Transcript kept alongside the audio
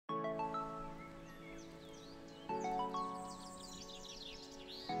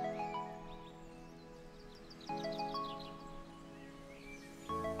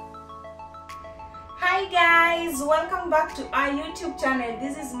Guys, welcome back to our YouTube channel.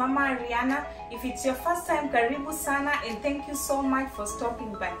 This is Mama Ariana. If it's your first time, karibu sana, and thank you so much for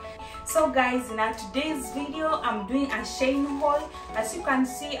stopping by. So guys, in our today's video, I'm doing a Shein haul. As you can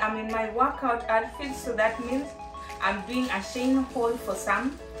see, I'm in my workout outfit, so that means I'm doing a Shein haul for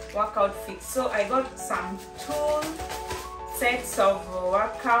some workout fits. So I got some two sets of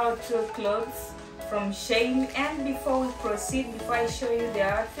workout clothes from Shein, and before we proceed, before I show you the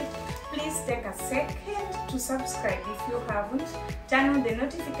outfit, please take a second to subscribe if you haven't. Turn on the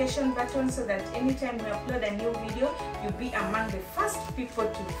notification button so that anytime we upload a new video, you'll be among the first people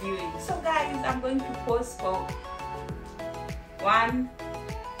to view it. So guys, I'm going to pause for 1,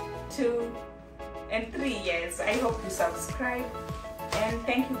 2, and 3 years. I hope you subscribe, and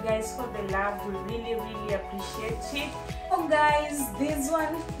thank you guys for the love. We really appreciate it. So guys, this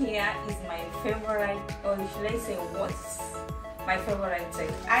one here is my favorite, or should I say what's my favorite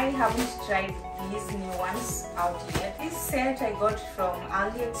set. I haven't tried these new ones out yet. This set I got from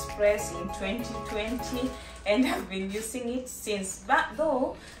ALIEXPRESS in 2020, and I've been using it since. But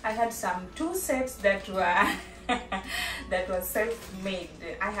though I had some two sets that were that were self-made.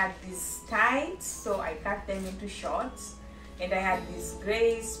 I had these tights, so I cut them into shorts, and I had this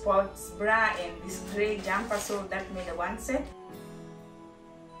gray sports bra and this gray jumper, so that made a one set.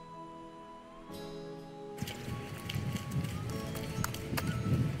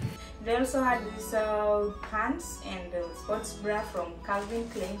 They also had this pants and sports bra from Calvin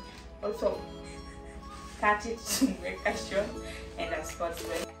Klein. Also cut it to make a short and a sports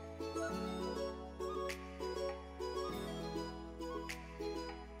bra.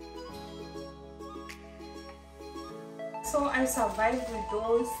 So I survived with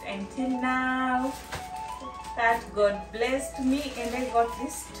those until now. That God blessed me, and I got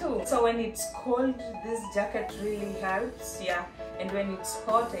this too. So when it's cold, this jacket really helps, yeah. And when it's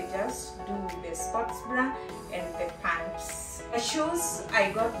hot, I just do the sports bra and the pants. The shoes,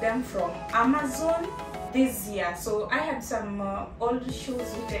 I got them from Amazon this year. So I had some old shoes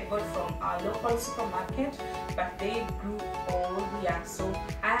which I got from our local supermarket, but they grew old, yeah. So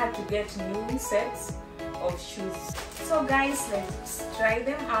I had to get new sets of shoes. So guys, let's try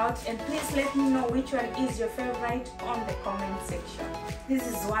them out, and please let me know which one is your favorite on the comment section. This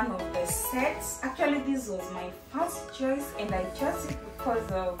is one of the sets. Actually, this was my first choice, and I chose it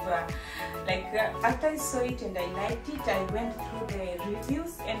because of after I saw it and I liked it, I went through the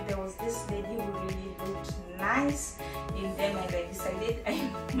reviews, and there was this lady who really looked nice in them, and I decided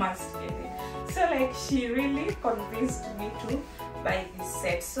I must get it. So she really convinced me to buy this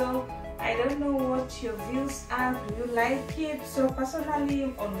set. So I don't know what your views are. Do you like it? So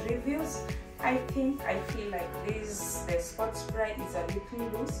personally, on reviews, I feel like the sports bra is a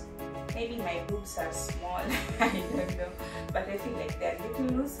little loose. Maybe my boobs are small, I don't know, but I feel like they're a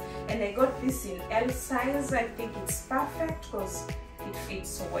little loose. And I got this in L size. I think it's perfect because it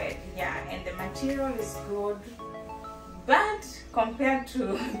fits well, yeah, and the material is good. But compared to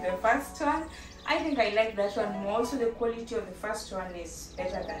the first one, I think I like that one more. Also, the quality of the first one is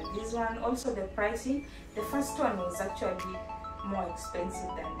better than this one. Also, the pricing, the first one was actually more expensive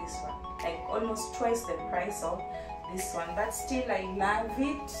than this one, like almost twice the price of this one, but still I love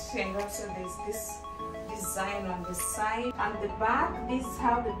it. And also there's this design on the side and the back. This is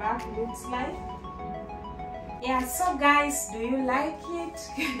how the back looks like, yeah. So guys, do you like it?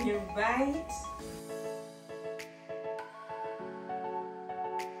 Can you buy it?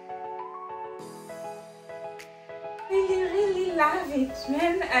 Really love it,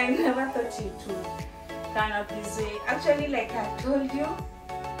 man. I never thought it would turn out this way. Actually, like I told you,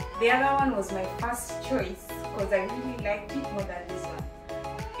 the other one was my first choice because I really liked it more than this one.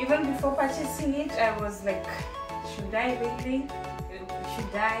 Even before purchasing it, I was like, should I really?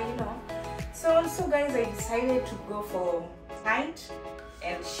 Should I, you know? So also guys, I decided to go for tight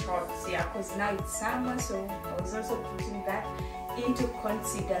and shorts, yeah, because now it's summer, so I was also putting that into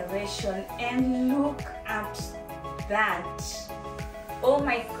consideration. And look at that, oh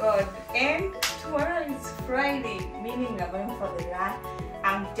my god. And tomorrow is Friday, meaning I'm going for the run.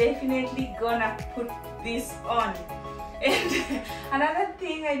 I'm definitely gonna put this on. And another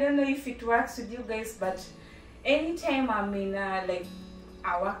thing, I don't know if it works with you guys, but anytime I'm in a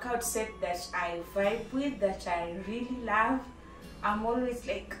workout set that I vibe with, that I really love, I'm always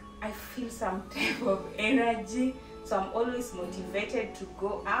I feel some type of energy, so I'm always motivated to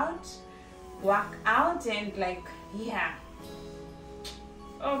go out, work out, and yeah.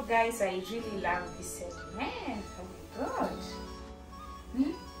 Oh guys, I really love this set, man. Oh my god.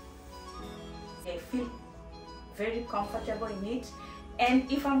 I feel very comfortable in it,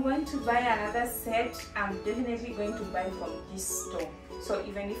 and if I'm going to buy another set, I'm definitely going to buy from this store. So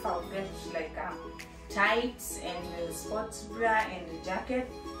even if I'll get tights and the sports bra and the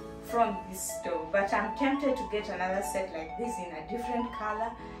jacket from this store, but I'm tempted to get another set like this in a different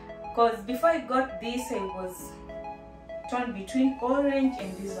color, because before I got this I was torn between orange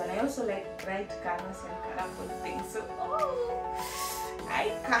and this one. I also like bright colors and colorful things, so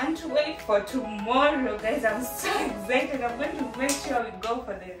I can't wait for tomorrow, guys. I'm so excited. I'm going to make sure we go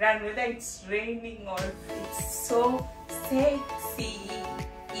for the run, whether it's raining or it's so sexy.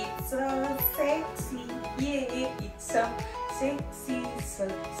 It's so sexy, yeah, it's so sexy, so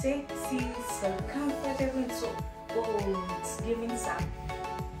sexy, so comfortable, so it's giving some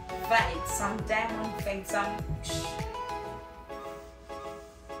vibes, some diamond vibes, some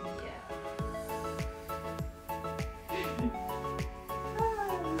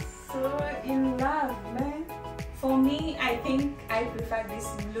so in love, man. For me, I think I prefer this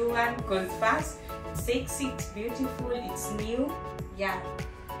blue one because first, it's sexy, it's beautiful, it's new, yeah.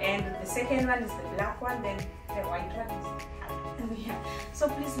 And the second one is the black one, then the white one is the black. Yeah. So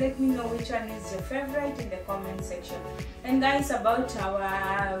please let me know which one is your favorite in the comment section. And guys, about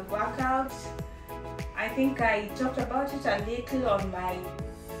our workout, I think I talked about it a little on my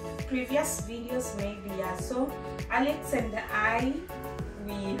previous videos, maybe. Yeah. So Alex and I,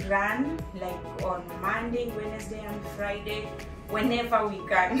 we run like on Monday, Wednesday and Friday, whenever we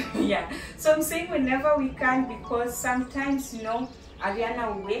can. Yeah. So I'm saying whenever we can because sometimes, you know,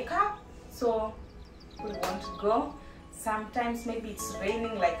 Ariana will wake up, so we want to go. Sometimes maybe it's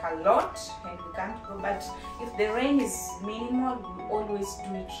raining like a lot and we can't go, but if the rain is minimal, we always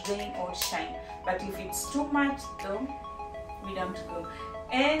do it rain or shine. But if it's too much though, we don't go.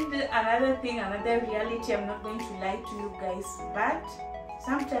 And another thing, another reality, I'm not going to lie to you guys, but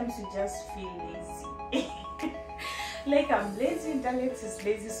sometimes you just feel lazy. Like I'm lazy and Alex is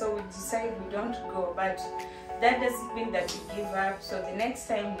lazy, so we decide we don't go, but that doesn't mean that we give up. So the next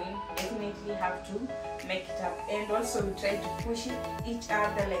time we definitely have to make it up. And also we try to push each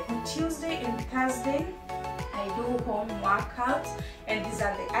other. Like on Tuesday and Thursday I do home workouts, and these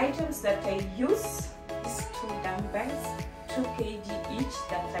are the items that I use. These 2 dumbbells, 2 kg each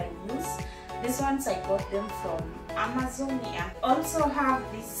that I use. These ones I got them from Amazon. Yeah. Also have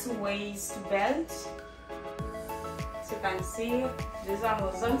this waist belt. You can see this one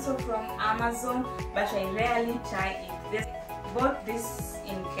was also from Amazon, but I rarely try it. Bought this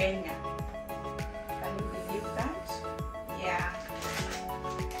in Kenya. Can you believe that? Yeah.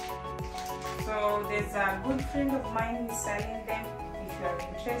 So there's a good friend of mine who's selling them. If you are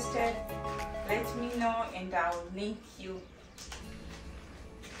interested, let me know and I'll link you.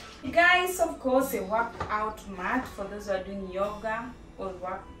 Guys, of course, a workout mat for those who are doing yoga or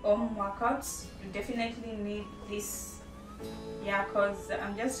home workouts. You definitely need this. Yeah, because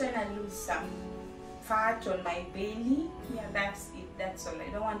I'm just trying to lose some fat on my belly. Yeah, that's it. That's all.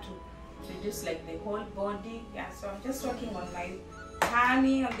 I don't want to reduce like the whole body. Yeah, so I'm just working on my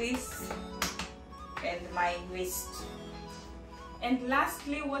tummy on this and my waist. And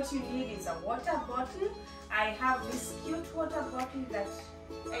lastly, what you need is a water bottle. I have this cute water bottle that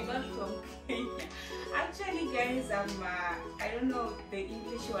I got from Kenya. Actually, guys, I don't know the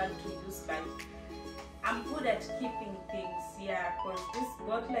English word to use, but I'm good at keeping things, yeah, because this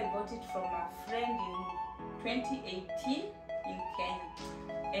bottle I got it from a friend in 2018 in Kenya,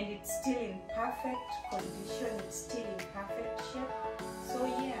 and it's still in perfect condition, it's still in perfect shape. So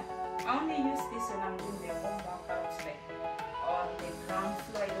yeah, I only use this when I'm doing the home workouts, like on the ground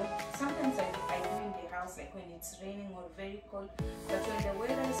floor. Sometimes I do in the house, like when it's raining or very cold, but when the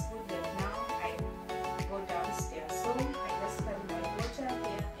weather is good like now, I go downstairs. So I just have my water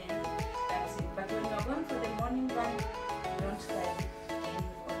here and that's it. But when you're going for the morning run, don't carry any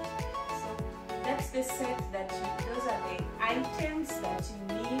water. So that's the set that those are the items that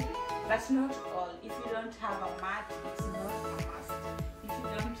you need, but not all. If you don't have a mat, it's not a must. If you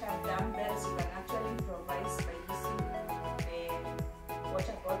don't have dumbbells, you can actually improvise by using the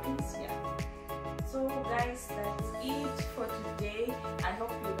water bottles. Yeah. So guys, that's it for today. I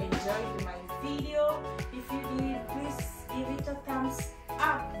hope you enjoyed my video. If you did, please give it a thumbs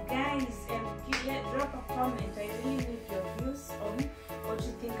up, guys, and drop a comment. I really need your views on what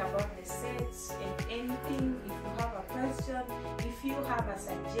you think about the sets and anything. If you have a question, if you have a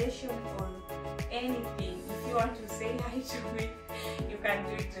suggestion on anything, if you want to say hi to me, you can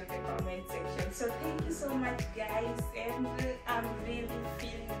do it in the comment section. So thank you so much, guys, and I'm really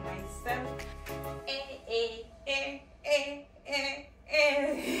feeling myself.